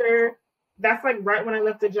after that's like right when I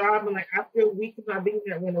left the job, and like after a week of not being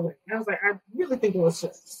there, it went away. And I was like, I really think it was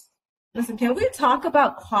stress. Listen, can we talk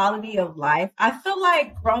about quality of life? I feel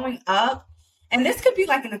like growing up, and this could be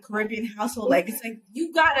like in a Caribbean household, like it's like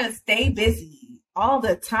you gotta stay busy all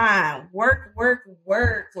the time. Work,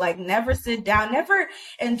 like never sit down, never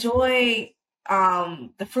enjoy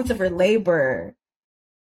the fruits of her labor.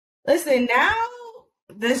 Listen, now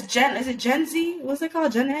this is it Gen Z? What's it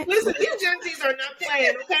called? Gen X? Listen, these Gen Zs are not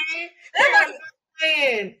playing, okay? They're not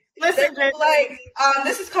playing. Listen, Gen like,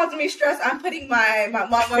 this is causing me stress. I'm putting my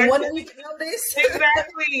 1 week notice.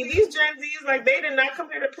 Exactly. These Gen Zs, like, they did not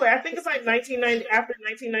come here to play. I think it's like 1990, after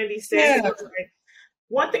 1996. Yeah. Like,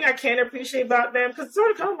 one thing I can appreciate about them, because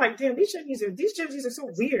sort of I'm like, damn, these Gen Zs are so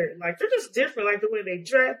weird. Like, they're just different, like the way they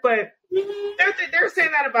dress. But they're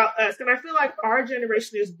saying that about us, and I feel like our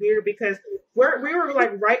generation is weird because we were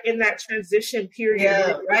like right in that transition period.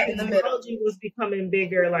 Yeah, right in the middle. Technology was becoming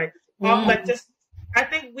bigger, like all like just. I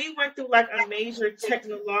think we went through like a major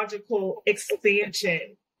technological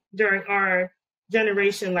expansion during our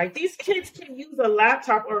generation. Like these kids can use a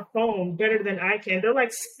laptop or a phone better than I can. They're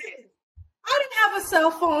like 6. I didn't have a cell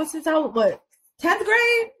phone since I was, 10th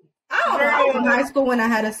grade? I don't know. I was in high school when I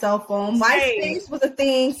had a cell phone. MySpace was a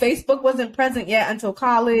thing. Facebook wasn't present yet until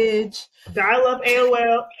college. Dial-up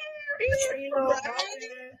AOL. You know,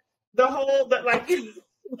 the whole, like,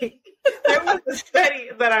 there was a study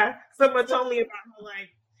that someone told me about how, like,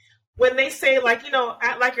 when they say, like, you know,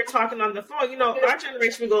 act like you're talking on the phone, you know, our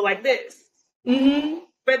generation would go like this. Mm-hmm.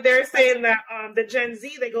 But they're saying that the Gen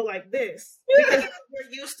Z, they go like this. Because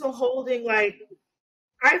we're used to holding, like,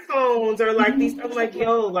 iPhones or, like, these. I'm like,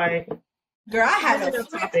 yo, like. Girl, I had a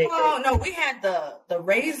flip phone. No, we had the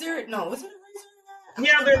Razor. No, was it a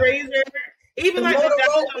Razor? Yeah, the Razor. Even, like, the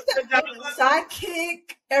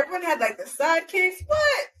Sidekick. Everyone had, like, the Sidekicks.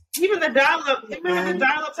 What? Even the dial-up. Remember the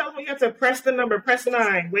dial-up telephone? You had to press the number, press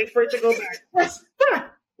 9, wait for it to go back.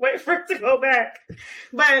 Wait for it to go back.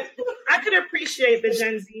 But I could appreciate the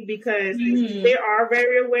Gen Z because they are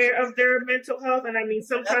very aware of their mental health. And I mean,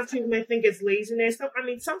 sometimes people may think it's laziness.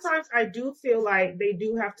 Sometimes I do feel like they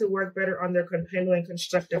do have to work better on their handling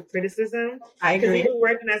constructive criticism. I agree. Because even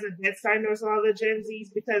working as a bedside nurse, a lot of the Gen Zs,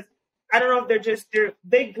 because I don't know if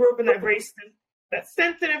they grew up in that very that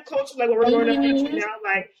sensitive culture, like what we're growing up into now.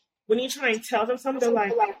 Like when you try and tell them something, they're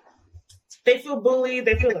like, they feel bullied,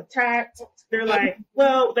 they feel attacked. They're like,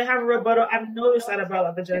 well, they have a rebuttal. I've noticed that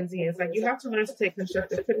about the Gen Z. It's like you have to learn to take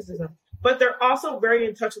constructive criticism, but they're also very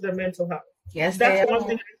in touch with their mental health. Yes, that's one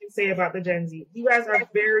thing I can say about the Gen Z. You guys are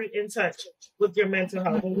very in touch with your mental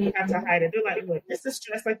health, and we have to hide it. They're like, look, it's the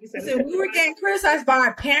stress, like you said. Listen, we were getting criticized by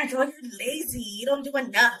our parents. Like, you're lazy. You don't do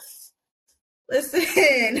enough.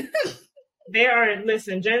 Listen.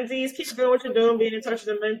 Listen, Gen Zs, keep doing what you're doing, being in touch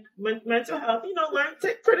with their mental health. You know, learn to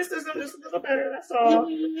take criticism just a little better. That's all.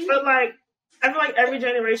 But like, I feel like every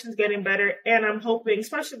generation's getting better, and I'm hoping,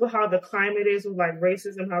 especially with how the climate is with like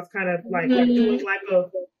racism, how it's kind of like doing like a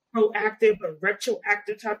proactive or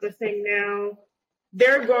retroactive type of thing now.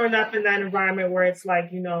 They're growing up in that environment where it's like,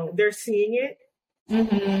 you know, they're seeing it.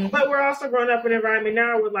 But we're also growing up in an environment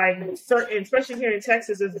now with like certain, especially here in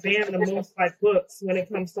Texas, is banned the most like books when it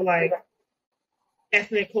comes to like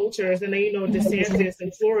ethnic cultures, and then you know DeSantis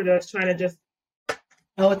in Florida is trying to just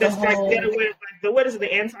get away with like what is it,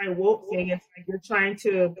 the anti-woke thing? It's like you're trying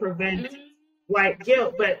to prevent white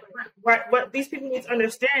guilt, but what these people need to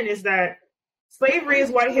understand is that slavery is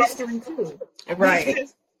white history too, right?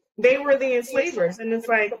 They were the enslavers, and it's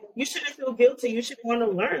like you shouldn't feel guilty. You should want to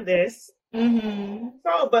learn this.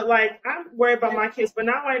 So, but like I'm worried about my kids, but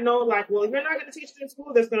now I know, like, well, if you're not going to teach it in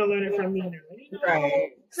school, they're going to learn it from me now. You know?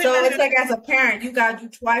 Right. So it's like as a parent, you got to do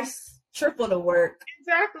twice, triple the work.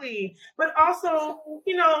 Exactly. But also,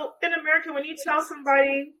 you know, in America, when you tell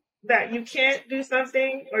somebody that you can't do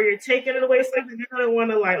something or you're taking it away, something, they're going to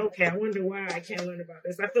want to like, okay, I wonder why I can't learn about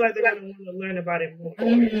this. I feel like they're going to want to learn about it more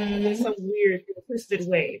in some weird, twisted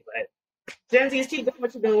way. But Gen Zs, keep doing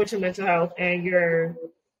what you're doing with your mental health and your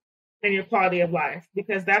quality of life,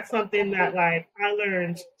 because that's something that like I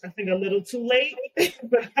learned, I think, a little too late.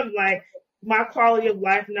 But I'm like, my quality of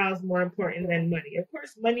life now is more important than money. Of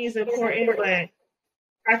course, money is important, but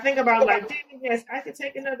I think about like, damn, yes, I could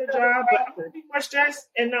take another job, but I'm gonna be more stressed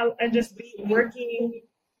and just be working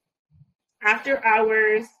after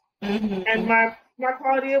hours, and my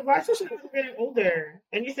quality of life, especially as I'm getting older.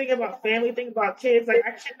 And you think about family, think about kids, like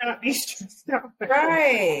I cannot be stressed out.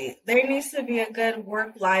 Right. There needs to be a good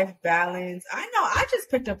work-life balance. I know I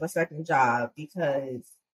just picked up a second job because,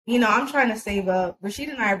 you know, I'm trying to save up. Rashid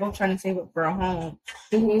and I are both trying to save up for a home.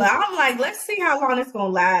 But I'm like, let's see how long it's going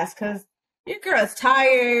to last, because your girl's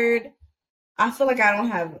tired. I feel like I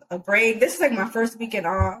don't have a break. This is like my first weekend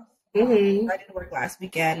off. I didn't work last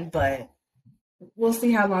weekend, but we'll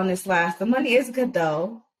see how long this lasts. The money is good,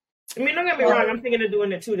 though. I mean, don't get me wrong. I'm thinking of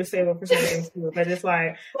doing it, too, to save up for something, too. But it's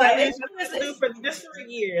like, it's for a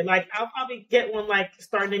year. Like, I'll probably get one, like,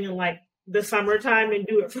 starting in, like, the summertime and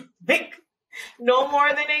do it for, like, no more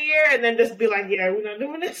than a year, and then just be like, yeah, we're not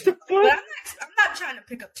doing this. But I'm not trying to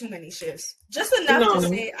pick up too many shifts. Just enough to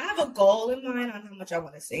say I have a goal in mind on how much I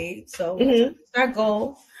want to save. So that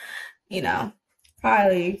goal,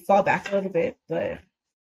 probably fall back a little bit, but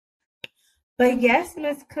yes,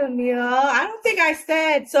 Miss Camille. I don't think I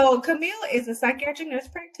said so. Camille is a psychiatric nurse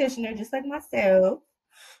practitioner, just like myself.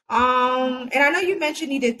 And I know you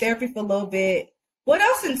mentioned you did therapy for a little bit. What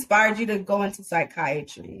else inspired you to go into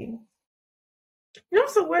psychiatry?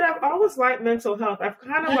 So what I've always liked mental health. I've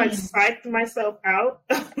kind of like psyched myself out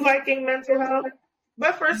of liking mental health.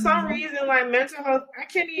 But for some reason, like mental health,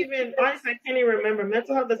 honestly, I can't even remember.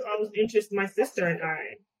 Mental health has always interested my sister and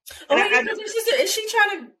I. Is she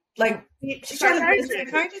trying to she's trying to be a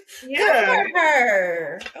psychiatrist? Yeah. Good for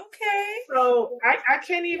her. Okay. So I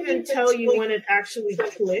can't even tell you when it actually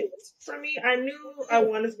clicked for me. I knew I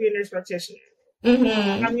wanted to be a nurse practitioner.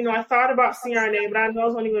 I thought about CRNA, but I know I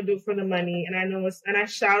was only going to do it for the money, and I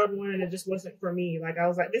shadowed one, and it just wasn't for me. Like I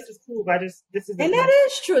was like, this is cool, but this is. And that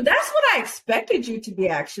is true. That's what I expected you to be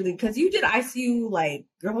actually, because you did ICU like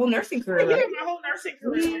your whole nursing career. Yeah, my whole nursing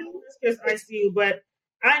career is ICU, but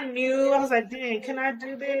I knew I was like, dang, can I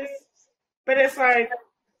do this? But it's like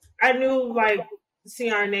I knew like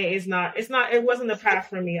CRNA it wasn't the path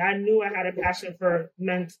for me. I knew I had a passion for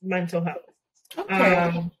mental health.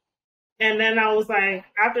 Okay. And then I was like,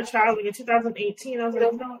 after traveling in 2018, I was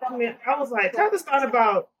like, I just thought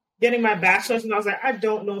about getting my bachelor's, and I was like, I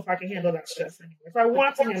don't know if I can handle that stress anymore. If I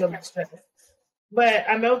want to handle that stress. But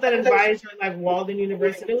I met with that advisor at like Walden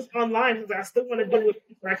University. It was online because I still want to do it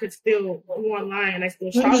where I could still do online and I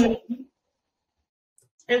still travel.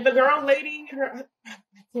 And the lady, I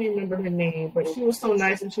can't remember her name, but she was so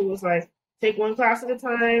nice, and she was like, take one class at a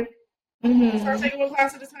time. Started taking one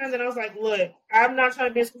class at a time. Then I was like, look, I'm not trying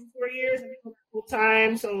to be in school for 4 years and full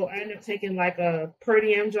time. So I ended up taking like a per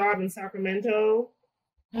diem job in Sacramento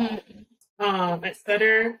at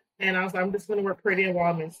Sutter. And I was like, I'm just going to work per diem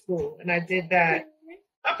while I'm in school. And I did that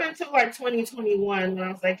up until like 2021. And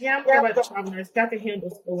I was like, yeah, I'm going to go back to travel nurse. Got to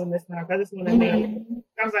handle school in this now. I just want to make it.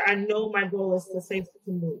 I was like, I know my goal is to save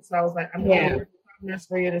to move. So I was like, I'm going to work travel nurse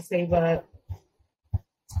for you to save up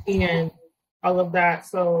and all of that.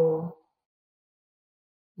 So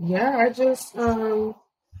yeah, I just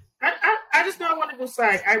I just know I want to do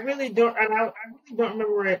psych. I really don't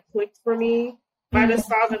remember where it clicked for me. But I just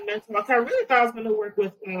saw the mental health. I really thought I was going to work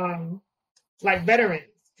with like veterans,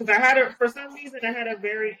 because for some reason I had a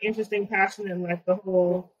very interesting passion in like the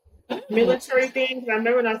whole military thing. Because I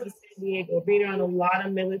remember when I was in San Diego, being around a lot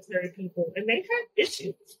of military people, and they had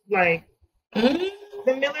issues like. The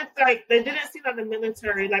military, like they didn't seem like the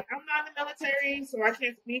military. Like I'm not in the military, so I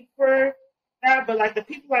can't speak for that. But like the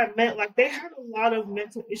people I met, like they had a lot of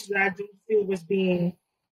mental issues that I didn't feel was being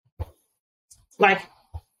like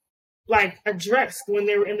addressed when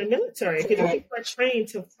they were in the military, because people are trained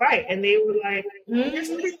to fight, and they were like, there's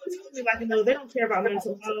some people telling me like, they don't care about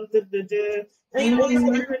mental health. And these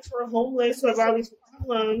veterans who are homeless, who have all these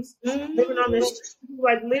problems, living on the street,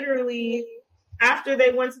 like literally. After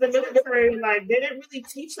they went to the military, like they didn't really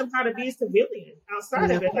teach them how to be a civilian outside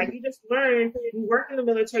of it. Like you just learn, you work in the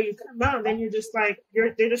military, you come out, and then you're just like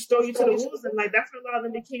they just throw you to the wolves, and like that's when a lot of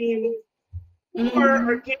them became more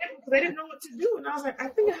organic because they didn't know what to do. And I was like, I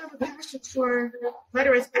think I have a passion for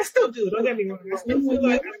veterans. I still do. Don't get me wrong. I still feel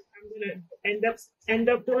like I'm gonna end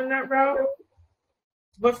up doing that route.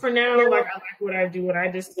 But for now, like I like what I do, and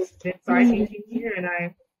I just did psych here, and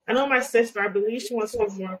I know my sister. I believe she wants to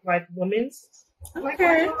do more of like women's.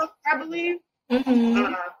 I believe.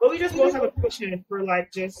 But we just both have a passion for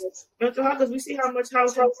like just mental health, because we see how much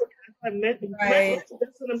health like mental is just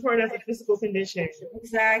as important as a physical condition.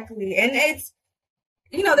 Exactly. And it's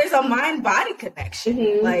there's a mind-body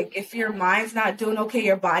connection. Like if your mind's not doing okay,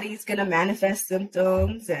 your body's gonna manifest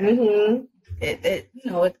symptoms, and it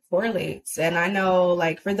correlates. And I know,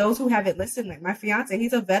 like for those who haven't listened, like my fiance,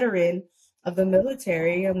 he's a veteran of the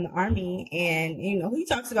military, of the Army, and he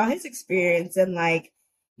talks about his experience, and like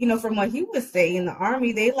from what he was saying, in the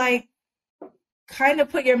Army they like kind of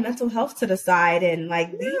put your mental health to the side, and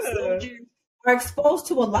like these soldiers are exposed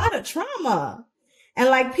to a lot of trauma, and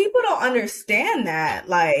like people don't understand that.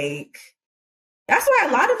 Like that's why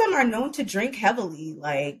a lot of them are known to drink heavily.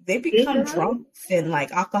 Like they become drunks and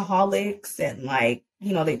like alcoholics, and like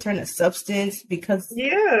they turn to substance because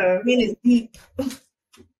it's deep.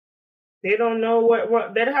 They don't know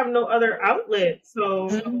what they don't have no other outlet. So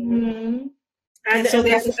and so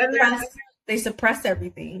they suppress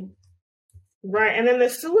everything. Right. And then the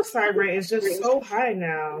suicide rate is just so high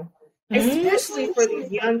now. Especially for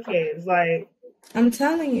these young kids. Like I'm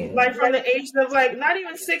telling you. Like from the age of like not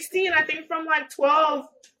even 16, I think from like 12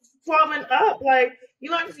 12 and up. Like,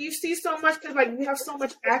 you see so much because like we have so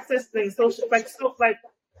much access to things. So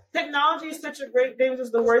technology is such a great thing.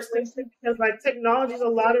 Is the worst thing because like technology is a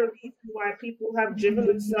lot of reason why people have driven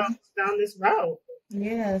themselves down this route.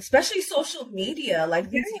 Yeah, especially social media. Like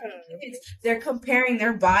these kids, they're comparing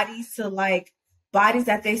their bodies to like bodies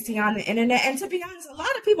that they see on the internet. And to be honest, a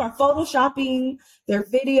lot of people are photoshopping their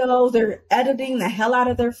videos, they're editing the hell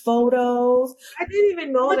out of their photos. I didn't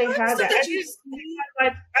even know they had that. I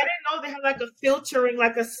didn't know they had like a filtering,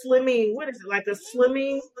 like a slimming. What is it? Like a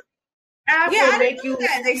slimming app yeah, will make you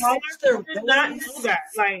that. They did not know that.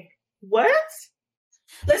 Like, what?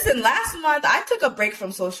 Listen, last month I took a break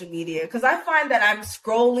from social media because I find that I'm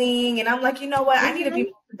scrolling and I'm like, you know what? I need to be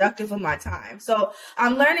more productive with my time. So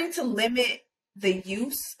I'm learning to limit the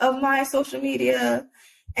use of my social media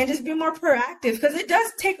and just be more proactive because it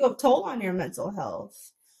does take a toll on your mental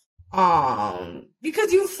health.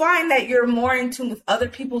 Because you find that you're more in tune with other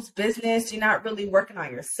people's business. You're not really working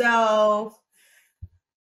on yourself.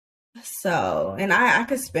 So, and I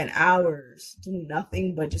could spend hours doing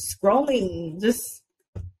nothing but just scrolling.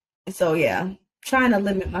 So yeah, trying to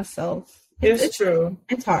limit myself. It's true.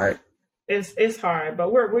 It's hard. It's hard,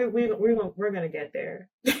 but we're gonna get there.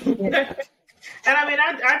 Yeah. And I mean,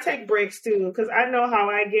 I take breaks too because I know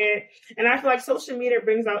how I get, and I feel like social media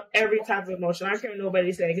brings out every type of emotion. I don't care what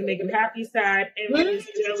nobody say. It can make you happy, sad, envious,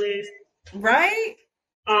 jealous. Right?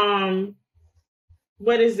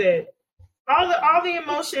 What is it? All the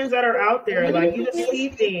emotions that are out there. Like you just see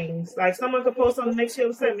things. Like someone could post something that makes you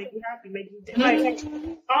upset, make you happy, make you like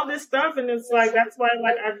all this stuff, and it's like that's why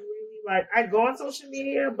like I really like I go on social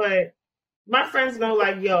media, but my friends know,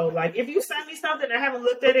 like, yo, like, if you send me something, I haven't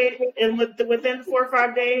looked at it and within 4 or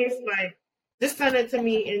 5 days, like, just send it to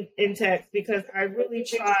me in text because I really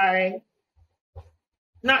try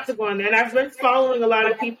not to go on there. And I've been following a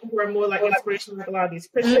lot of people who are more, like, inspirational, like a lot of these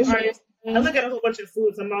Christian artists. I look at a whole bunch of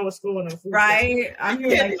foods. I'm always scrolling on food. Right. I'm here,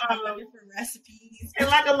 like, different recipes. And,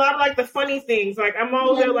 like, a lot of, like, the funny things. Like, I'm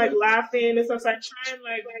always there, like, laughing and stuff. So I try and,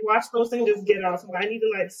 like watch those things just get off. So I need to,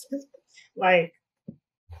 like,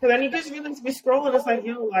 because I need just really to be scrolling. It's like,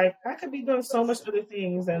 yo, like, I could be doing so much other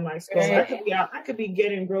things than, like, scrolling. I could be out. I could be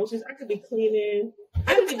getting groceries. I could be cleaning.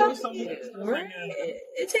 I could be doing so much stuff right now.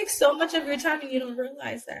 It takes so much of your time and you don't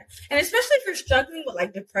realize that. And especially if you're struggling with,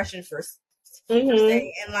 like, depression for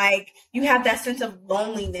say, and, like, you have that sense of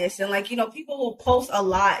loneliness. And, like, you know, people will post a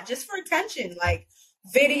lot just for attention. Like,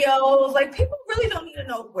 videos, like people really don't need to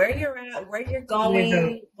know where you're at, where you're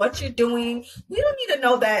going, what you're doing. We don't need to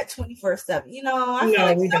know that 24/7. You know, I feel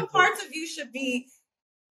like some parts of you should be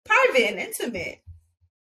private and intimate.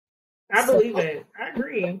 I believe it. I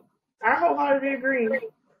agree. I wholeheartedly agree.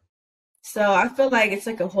 So I feel like it's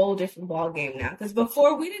like a whole different ball game now. Because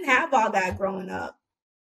before we didn't have all that growing up.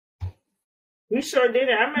 We sure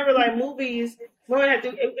didn't. I remember like movies.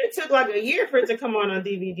 It took like a year for it to come on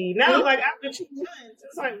DVD. Now, like after 2 months,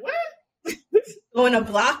 it's like what? Going to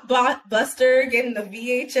Blockbuster, getting the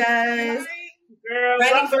VHS, right, girl,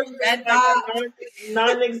 ready for Redbox,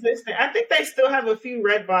 non-existent. I think they still have a few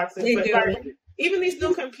red boxes, but like, even these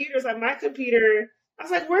new computers, like my computer, I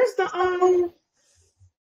was like, "Where's the CD-ROM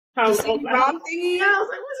thingy?" Yeah, I was like,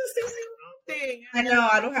 "Where's the CD-ROM thing?" I know,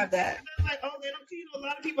 I don't have that. And like, oh, they don't. You know, a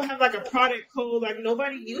lot of people have like a product code, like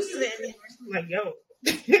nobody uses it anymore. So I'm like, yo,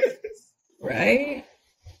 right?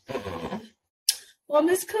 Well,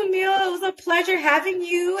 Miss Camille, it was a pleasure having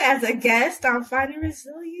you as a guest on Finding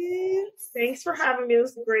Resilience. Thanks for having me. It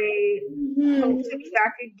was great. Hope to be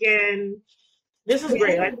back again. This is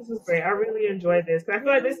great. Like, this is great. I really enjoyed this. I feel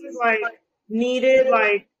like this is like needed,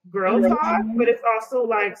 like girl talk, but it's also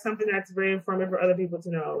like something that's very informative for other people to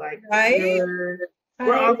know. Like,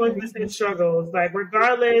 we're all going through the same struggles, like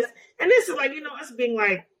regardless. And this is like, you know, us being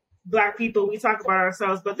like Black people, we talk about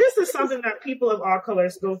ourselves, but this is something that people of all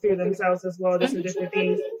colors go through themselves as well, just in different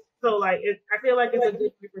things. So like, I feel like it's a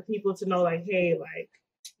good way for people to know, like, hey, like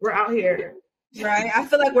we're out here, right? I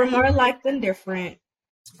feel like we're more alike than different,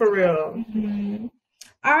 for real.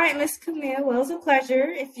 All right, Miss Camille, well, it was a pleasure.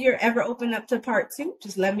 If you're ever open up to part 2,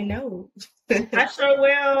 just let me know. I sure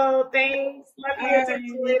will. Thanks. Love you. Talk to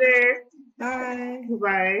you later. Bye.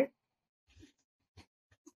 Bye.